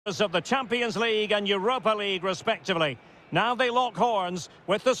Of the Champions League and Europa League respectively. Now they lock horns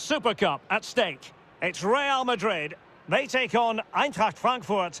with the Super Cup at stake. It's Real Madrid. They take on Eintracht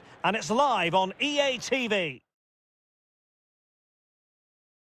Frankfurt, and it's live on EA TV.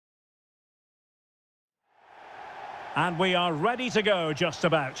 And we are ready to go just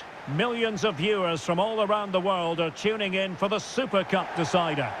about. Millions of viewers from all around the world are tuning in for the Super Cup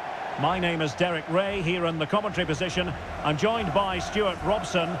decider. My name is Derek Ray, here in the commentary position. I'm joined by Stuart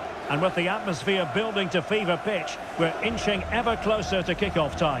Robson, and with the atmosphere building to fever pitch, we're inching ever closer to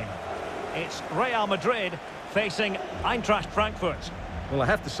kick-off time. It's Real Madrid facing Eintracht Frankfurt. Well, I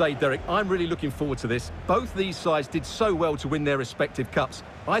have to say, Derek, I'm really looking forward to this. Both these sides did so well to win their respective cups.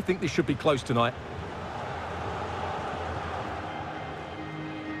 I think this should be close tonight.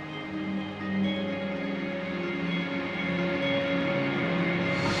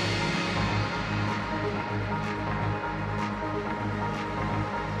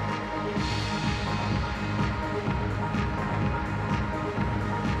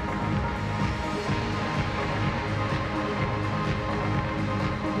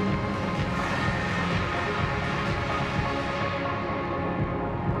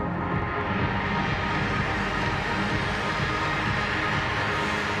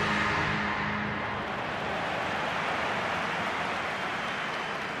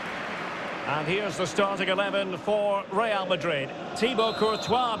 And here's the starting 11 for Real Madrid. Thibaut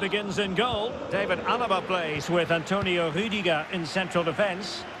Courtois begins in goal. David Alaba plays with Antonio Rüdiger in central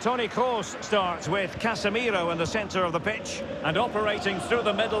defence. Toni Kroos starts with Casemiro in the centre of the pitch. And operating through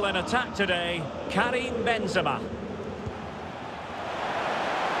the middle in attack today, Karim Benzema.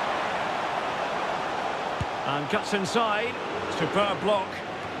 And cuts inside. Superb block.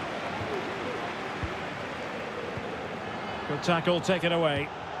 Good tackle taken away.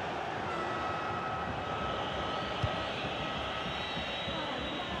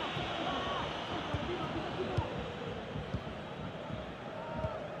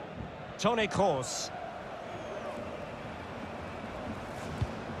 Toni Kroos.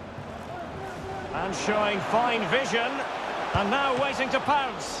 And showing fine vision. And now waiting to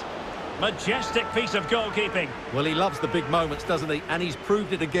pounce. Majestic piece of goalkeeping. Well, he loves the big moments, doesn't he? And he's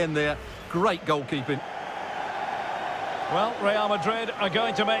proved it again there. Great goalkeeping. Well, Real Madrid are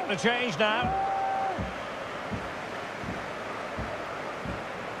going to make the change now.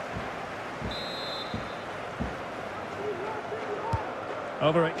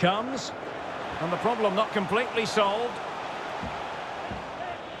 Over it comes. And the problem not completely solved.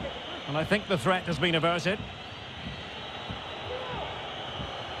 And I think the threat has been averted.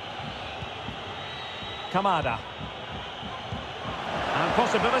 Kamada. And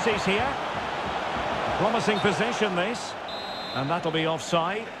possibilities here. Promising position this. And that'll be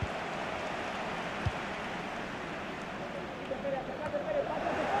offside.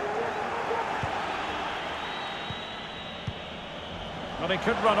 Well, he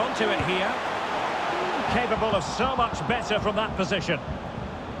could run onto it here. Capable of so much better from that position.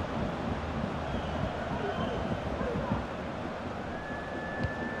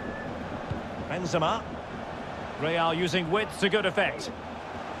 Benzema. Real using width to good effect.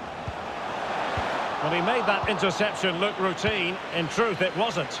 Well, he made that interception look routine. In truth, it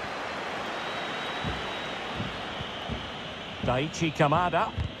wasn't. Daichi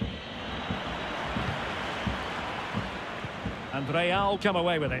Kamada. And Real come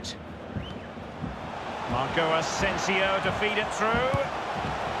away with it. Marco Asensio to feed it through.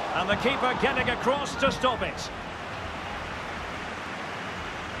 And the keeper getting across to stop it.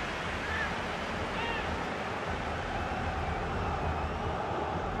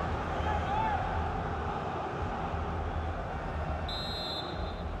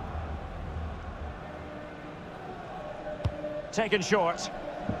 Taken short.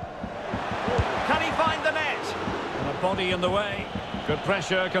 Can he find the net? And a body in the way. Good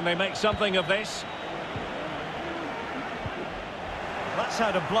pressure. Can they make something of this? That's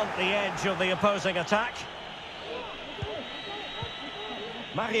how to blunt the edge of the opposing attack.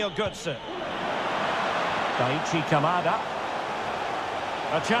 Mario Götze. Daichi Kamada.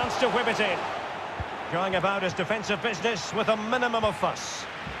 A chance to whip it in. Going about his defensive business with a minimum of fuss.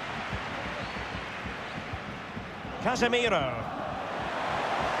 Casemiro.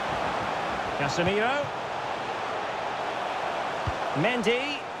 Casemiro.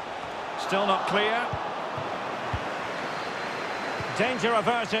 Mendy. Still not clear. Danger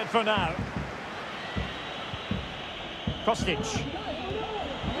averted for now. Kostic.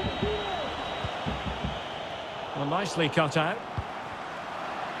 Well, nicely cut out.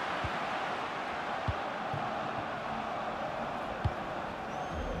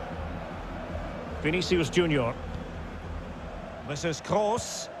 Vinicius Junior. This is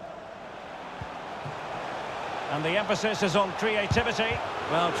Kroos. And the emphasis is on creativity.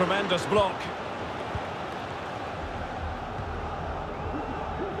 Well, tremendous block.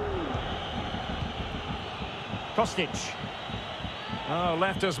 Kostic. Oh,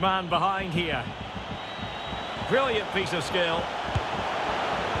 left his man behind here. Brilliant piece of skill.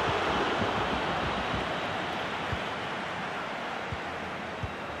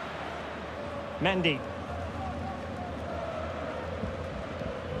 Mendy.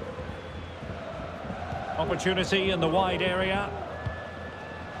 Opportunity in the wide area.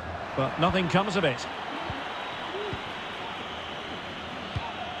 But nothing comes of it.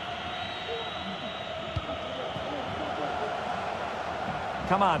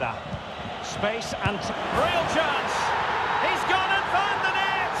 Kamada. Space and real chance. He's gone and found the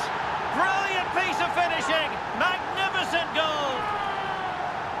net. Brilliant piece of finishing. Magnificent goal.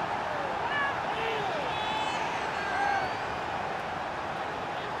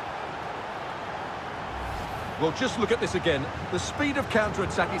 Well, just look at this again. The speed of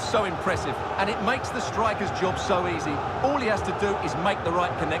counter-attack is so impressive, and it makes the striker's job so easy. All he has to do is make the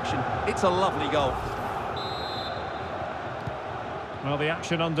right connection. It's a lovely goal. Well, the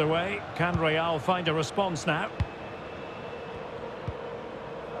action underway. Can Real find a response now?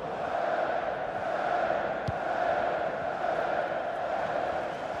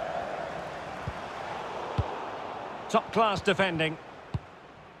 Top-class defending.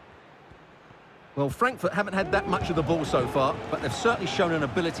 Well, Frankfurt haven't had that much of the ball so far, but they've certainly shown an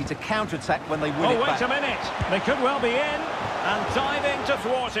ability to counter-attack when they win it back. Oh, wait a minute. They could well be in. And diving to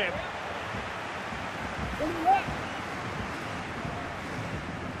thwart him.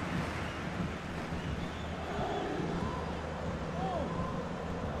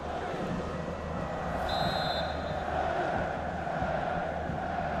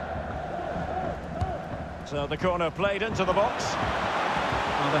 So the corner played into the box.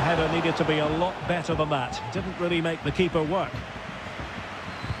 Well, the header needed to be a lot better than that. Didn't really make the keeper work.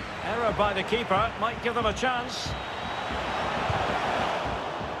 Error by the keeper might give them a chance.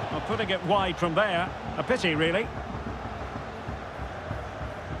 Well, putting it wide from there. A pity, really.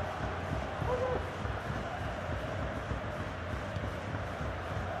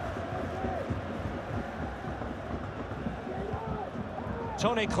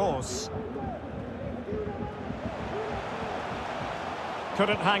 Toni Kroos.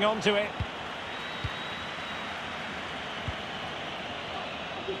 Couldn't hang on to it.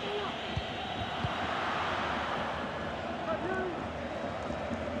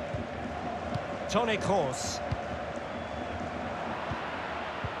 Toni Kroos.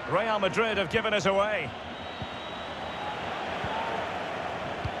 Real Madrid have given it away.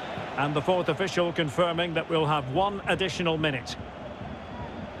 And the fourth official confirming that we'll have one additional minute.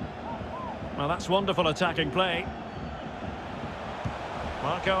 Well, that's wonderful attacking play.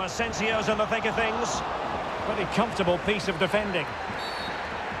 Marco Asensio's in the thick of things. Pretty comfortable piece of defending.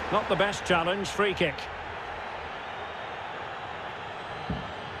 Not the best challenge, free kick.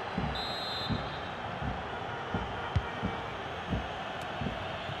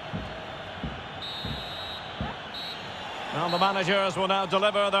 Well, the managers will now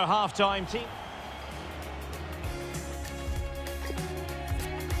deliver their half-time team.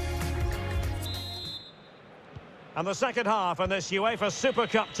 And the second half in this UEFA Super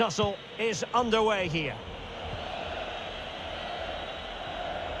Cup tussle is underway here.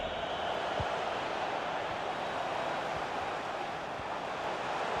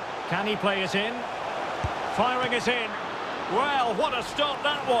 Can he play it in? Firing it in. Well, what a stop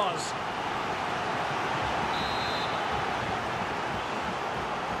that was.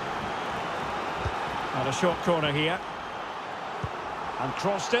 And a short corner here. And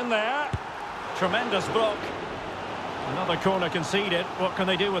crossed in there. Tremendous block. Another corner conceded. What can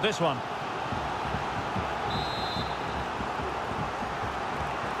they do with this one?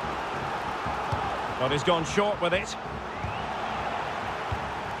 But he's gone short with it.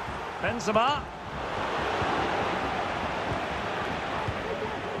 Benzema.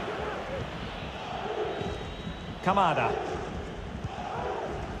 Kamada.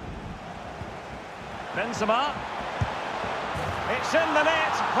 Benzema. It's in the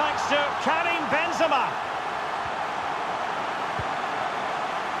net thanks to Karim Benzema.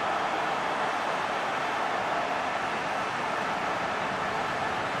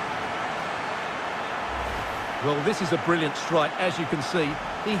 Well, this is a brilliant strike, as you can see.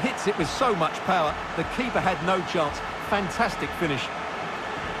 He hits it with so much power. The keeper had no chance. Fantastic finish.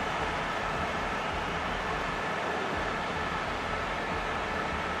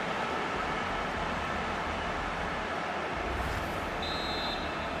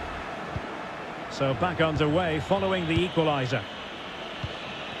 So back underway following the equaliser.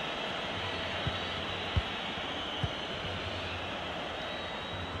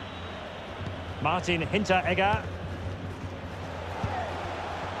 Martin Hinteregger.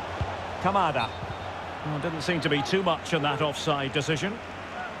 Kamada. Well, didn't seem to be too much in that offside decision.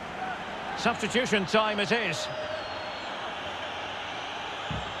 Substitution time it is.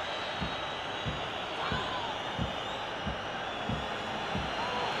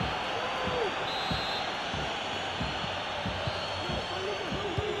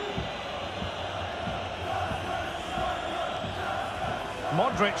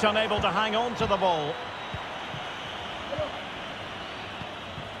 Modric unable to hang on to the ball.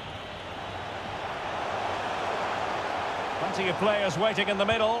 Plenty of players waiting in the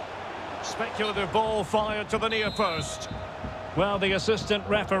middle. Speculative ball fired to the near post. Well, the assistant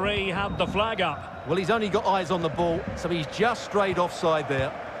referee had the flag up. Well, he's only got eyes on the ball, so he's just strayed offside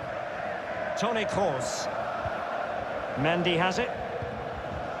there. Toni Kroos. Mendy has it.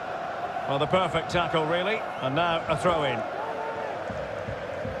 Well, the perfect tackle, really. And now a throw-in.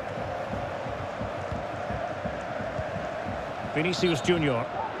 Vinicius Junior.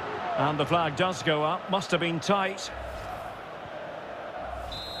 And the flag does go up. Must have been tight.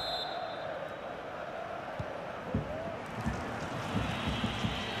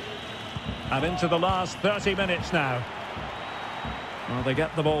 And into the last 30 minutes now. Well, they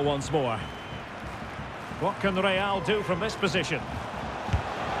get the ball once more. What can Real do from this position?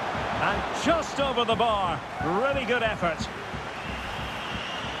 And just over the bar. Really good effort.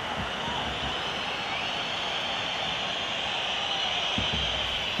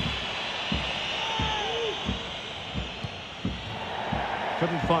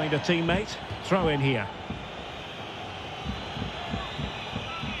 Couldn't find a teammate. Throw in here.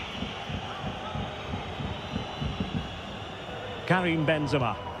 Karim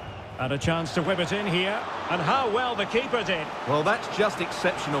Benzema. And a chance to whip it in here. And how well the keeper did. Well, that's just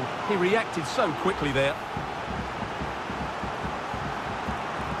exceptional. He reacted so quickly there.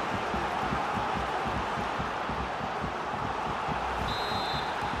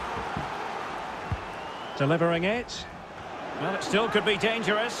 Delivering it. Well, it still could be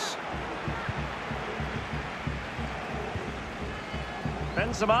dangerous.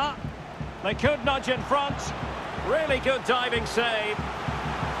 Benzema. They could nudge in front. Really good diving save.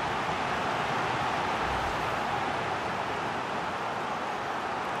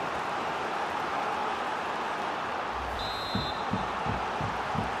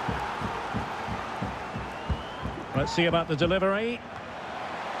 Let's see about the delivery.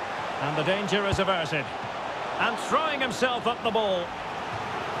 And the danger is averted. And throwing himself at the ball.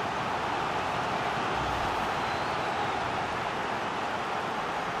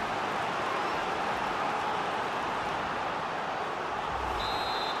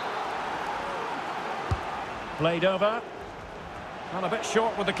 Played over. And a bit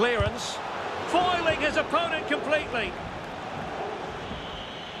short with the clearance. Foiling his opponent completely.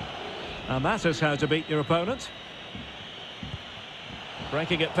 And that is how to beat your opponent.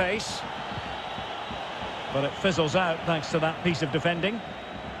 Breaking at pace. But it fizzles out thanks to that piece of defending.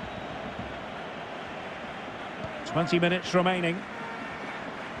 20 minutes remaining.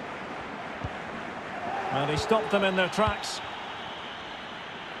 Well, he stopped them in their tracks.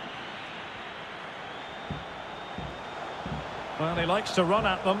 Well, he likes to run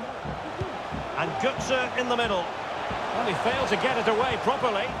at them. And Götze in the middle. Well, he failed to get it away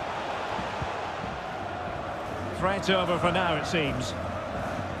properly. Threat over for now, it seems.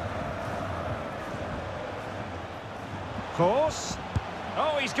 Course.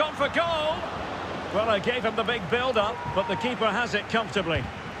 Oh, he's gone for goal. Well, I gave him the big build-up, but the keeper has it comfortably.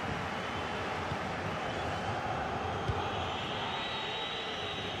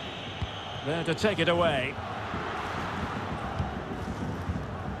 There to take it away.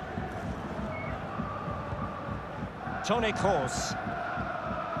 Toni Kroos.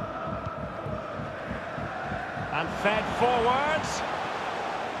 And fed forwards.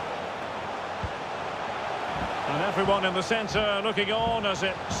 And everyone in the centre looking on as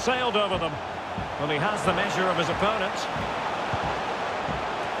it sailed over them. Well, he has the measure of his opponent.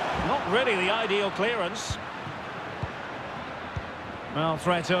 Not really the ideal clearance. Well,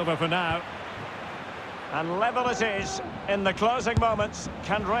 threat over for now. And level it is in the closing moments.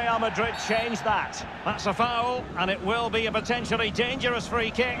 Can Real Madrid change that? That's a foul, and it will be a potentially dangerous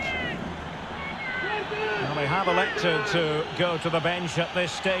free kick. Well, they have elected to go to the bench at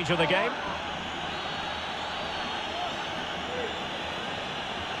this stage of the game.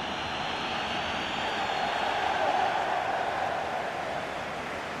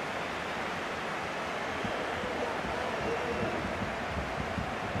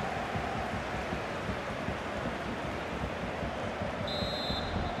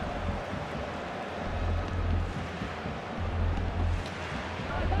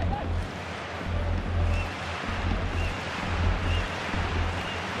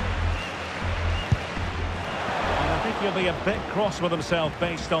 he'll be a bit cross with himself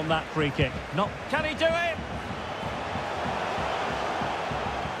based on that free kick. Not, can he do it?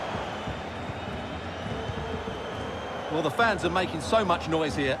 Well, the fans are making so much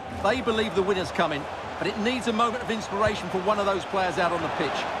noise here. They believe the winner's coming, but it needs a moment of inspiration for one of those players out on the pitch.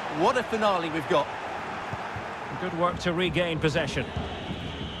 What a finale we've got. Good work to regain possession.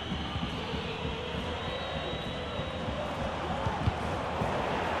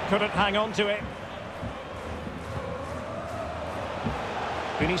 Couldn't hang on to it.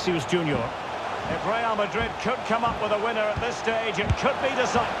 Vinicius Junior. If Real Madrid could come up with a winner at this stage, it could be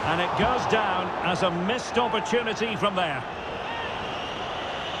decided. And it goes down as a missed opportunity from there.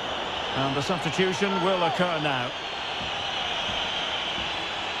 And the substitution will occur now.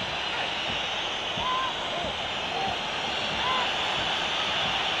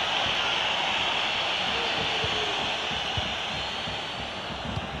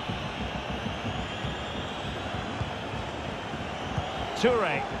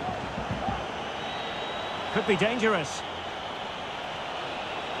 Toure. Could be dangerous.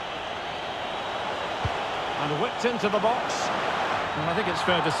 And whipped into the box. Well, I think it's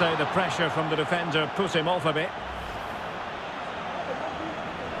fair to say the pressure from the defender put him off a bit.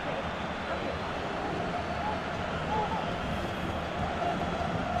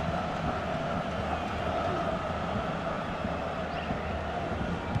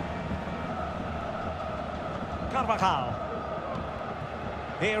 Carvajal.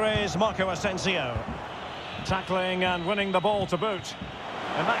 Here is Marco Asensio. Tackling and winning the ball to boot.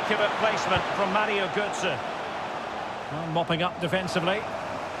 Immaculate placement from Mario Götze. Well, mopping up defensively.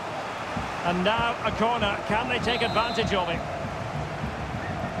 And now a corner. Can they take advantage of it?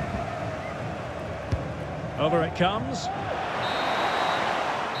 Over it comes.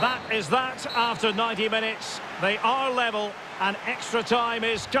 That is that after 90 minutes. They are level and extra time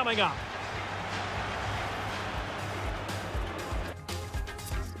is coming up.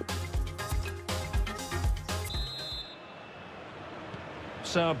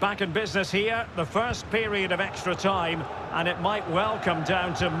 So back in business here, the first period of extra time, and it might well come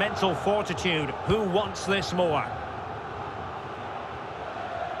down to mental fortitude. Who wants this more?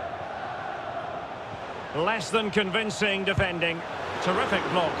 Less than convincing defending. Terrific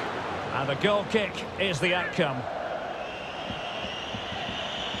block. And the goal kick is the outcome.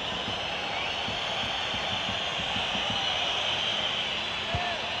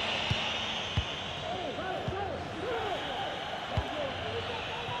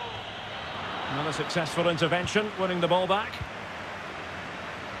 Another successful intervention, winning the ball back.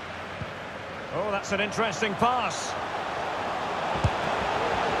 Oh, that's an interesting pass.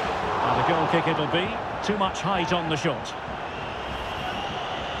 And a goal kick it'll be. Too much height on the shot.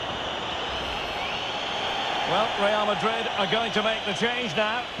 Well, Real Madrid are going to make the change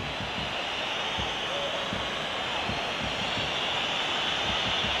now.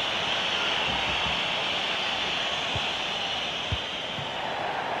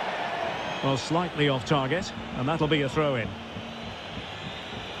 Well, slightly off target, and that'll be a throw-in.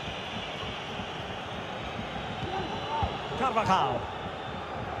 Carvajal.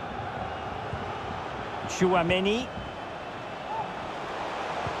 Tchouaméni.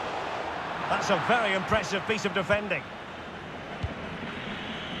 That's a very impressive piece of defending.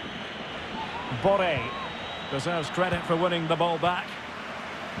 Boré deserves credit for winning the ball back.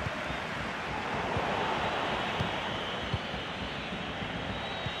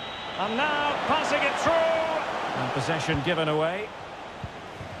 And now passing it through. And possession given away.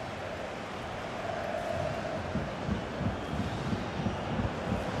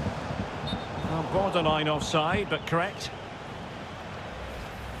 Well, borderline offside, but correct.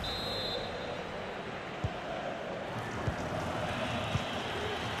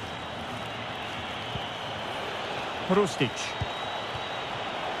 Rustic.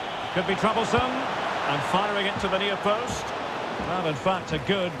 Could be troublesome. And firing it to the near post. Well, in fact, a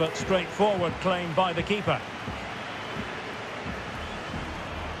good but straightforward claim by the keeper.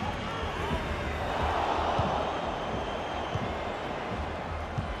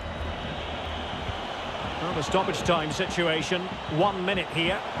 Well, the stoppage time situation, 1 minute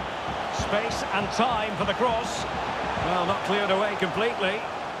here. Space and time for the cross. Well, not cleared away completely.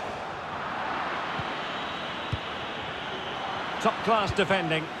 Top-class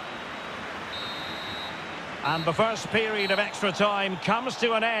defending. And the first period of extra time comes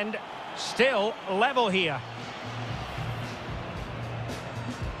to an end. Still level here.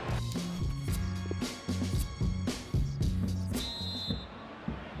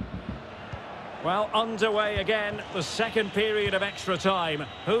 Well, underway again, the second period of extra time.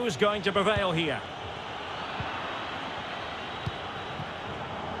 Who's going to prevail here?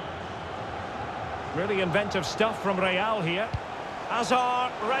 Really inventive stuff from Real here.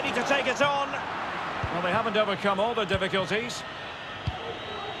 Hazard ready to take it on. Well, they haven't overcome all the difficulties.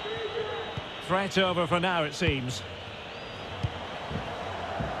 Threat over for now, it seems.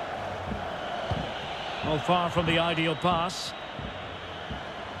 Well, far from the ideal pass.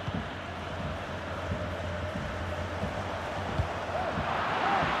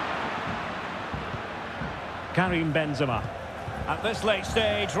 Karim Benzema. At this late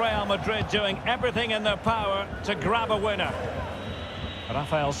stage, Real Madrid doing everything in their power to grab a winner.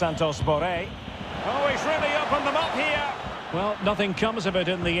 Rafael Santos Borré. Oh, he's really opened them up here. Well, nothing comes of it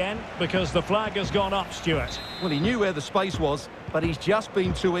in the end because the flag has gone up, Stuart. Well, he knew where the space was, but he's just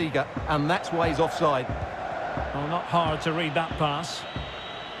been too eager, and that's why he's offside. Well, not hard to read that pass.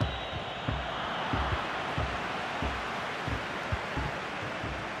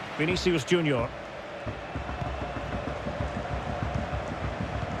 Vinicius Junior.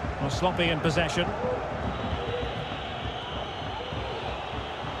 Well, sloppy in possession.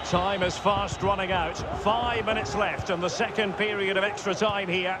 Time is fast running out. 5 minutes left in the second period of extra time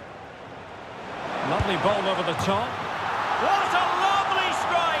here. Lovely ball over the top. What a lovely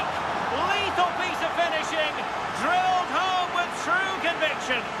strike! Lethal piece of finishing. Drilled home with true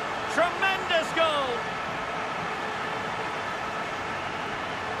conviction. Tremendous goal.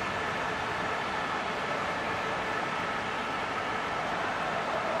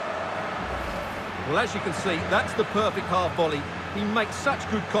 Well, as you can see, that's the perfect half volley. He makes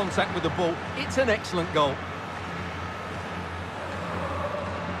such good contact with the ball. It's an excellent goal.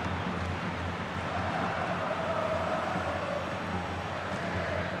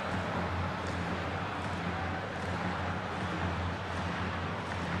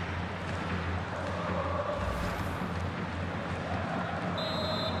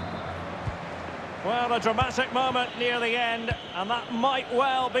 Well, a dramatic moment near the end, and that might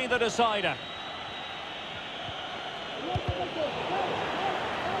well be the decider.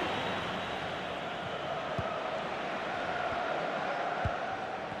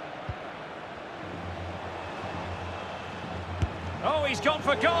 Oh, he's gone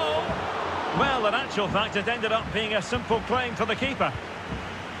for goal. Well, in actual fact, it ended up being a simple claim for the keeper.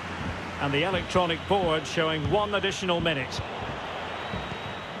 And the electronic board showing 1 additional minute.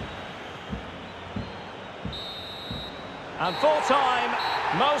 And full time,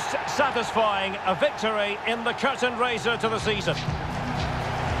 most satisfying, a victory in the curtain raiser to the season.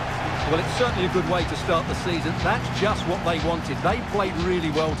 Well, it's certainly a good way to start the season. That's just what they wanted. They played really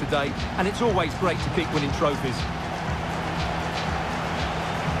well today, and it's always great to keep winning trophies.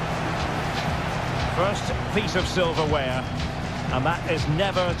 First piece of silverware, and that is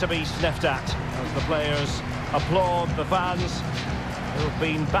never to be sniffed at, as the players applaud the fans who have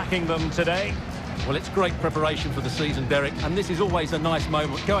been backing them today. Well, it's great preparation for the season, Derek, and this is always a nice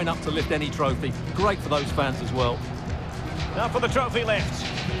moment, going up to lift any trophy. Great for those fans as well. Now for the trophy lift.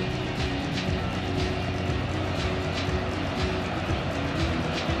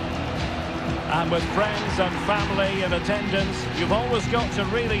 And with friends and family in attendance, you've always got to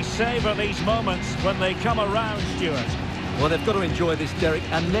really savour these moments when they come around, Stuart. Well, they've got to enjoy this, Derek,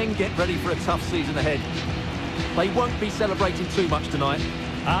 and then get ready for a tough season ahead. They won't be celebrating too much tonight.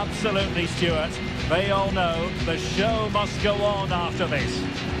 Absolutely, Stuart. They all know the show must go on after this.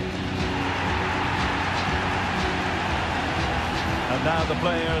 And now the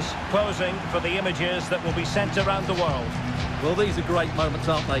players posing for the images that will be sent around the world. Well, these are great moments,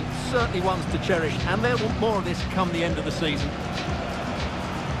 aren't they? Certainly ones to cherish, and they'll want more of this come the end of the season.